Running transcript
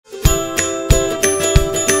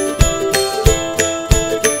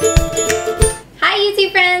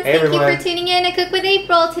Thank everyone. you for tuning in to Cook with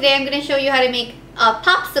April. Today I'm going to show you how to make a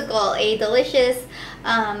popsicle, a delicious,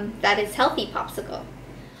 that is healthy popsicle.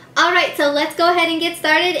 Alright, so let's go ahead and get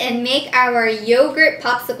started and make our yogurt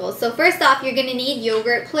popsicle. So first off, you're going to need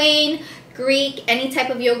yogurt, plain, Greek, any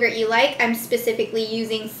type of yogurt you like. I'm specifically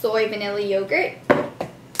using soy vanilla yogurt.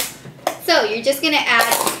 So you're just going to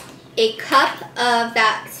add a cup of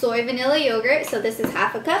that soy vanilla yogurt. So this is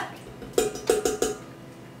half a cup.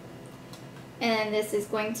 And this is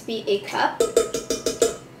going to be a cup.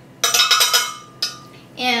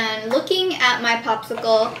 And looking at my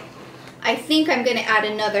popsicle, I think I'm going to add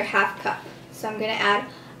another half cup. So I'm going to add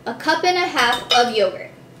a cup and a half of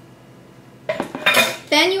yogurt.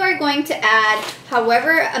 Then you are going to add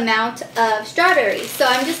however amount of strawberries. So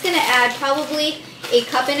I'm just going to add probably a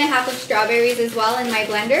cup and a half of strawberries as well in my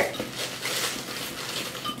blender.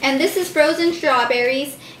 And this is frozen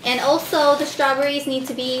strawberries. And also the strawberries need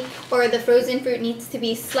to be, or the frozen fruit needs to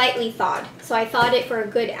be slightly thawed. So I thawed it for a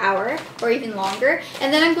good hour or even longer.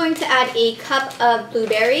 And then I'm going to add a cup of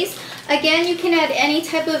blueberries. Again, you can add any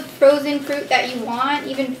type of frozen fruit that you want,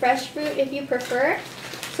 even fresh fruit if you prefer.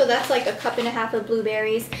 So that's like a cup and a half of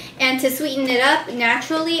blueberries. And to sweeten it up,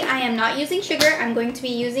 naturally, I am not using sugar. I'm going to be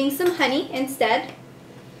using some honey instead.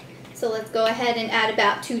 So let's go ahead and add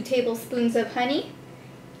about 2 tablespoons of honey.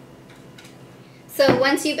 So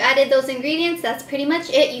once you've added those ingredients, that's pretty much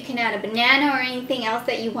it. You can add a banana or anything else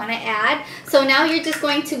that you want to add. So now you're just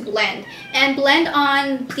going to blend. And blend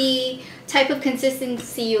on the type of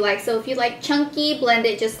consistency you like. So if you like chunky, blend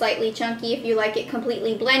it just slightly chunky. If you like it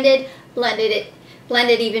completely blended, blend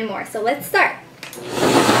it even more. So let's start.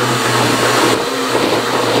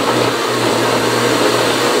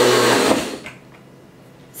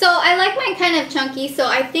 So I like mine kind of chunky, so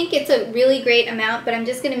I think it's a really great amount, but I'm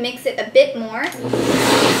just going to mix it a bit more. Now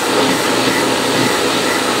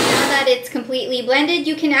that it's completely blended,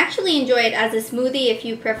 you can actually enjoy it as a smoothie if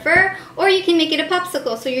you prefer, or you can make it a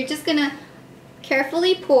popsicle. So you're just going to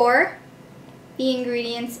carefully pour the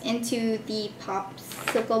ingredients into the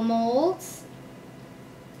popsicle molds.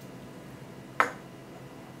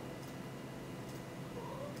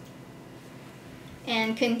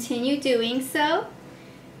 And continue doing so.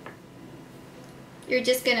 You're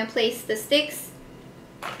just going to place the sticks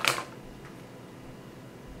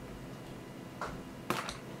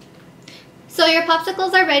so your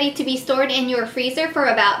popsicles are ready to be stored in your freezer for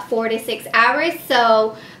about 4 to 6 hours.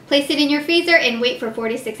 So place it in your freezer and wait for 4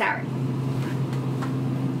 to 6 hours.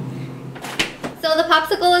 So the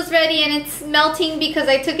popsicle is ready and it's melting because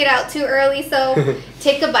I took it out too early. So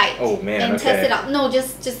take a bite. Oh man, and okay. test it out. No,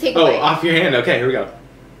 just take a bite. Oh, off your hand. Okay, here we go.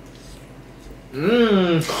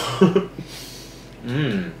 Mmm.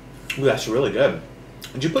 Mmm. Ooh, that's really good.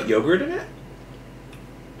 Did you put yogurt in it?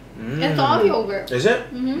 It's all yogurt. Is it?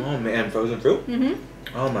 Mm-hmm. Oh man, frozen fruit? Mm-hmm.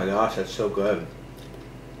 Oh my gosh, that's so good.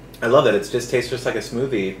 I love that. It just tastes just like a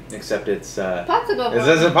smoothie, except it's Popsicle.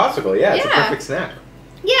 It's a popsicle. Yeah, it's a perfect snack.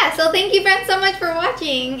 Yeah, so thank you friends so much for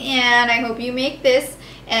watching, and I hope you make this,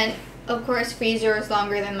 and of course freeze yours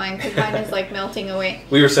longer than mine because mine is like melting away.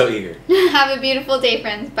 We were so eager. Have a beautiful day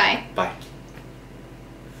friends. Bye. Bye.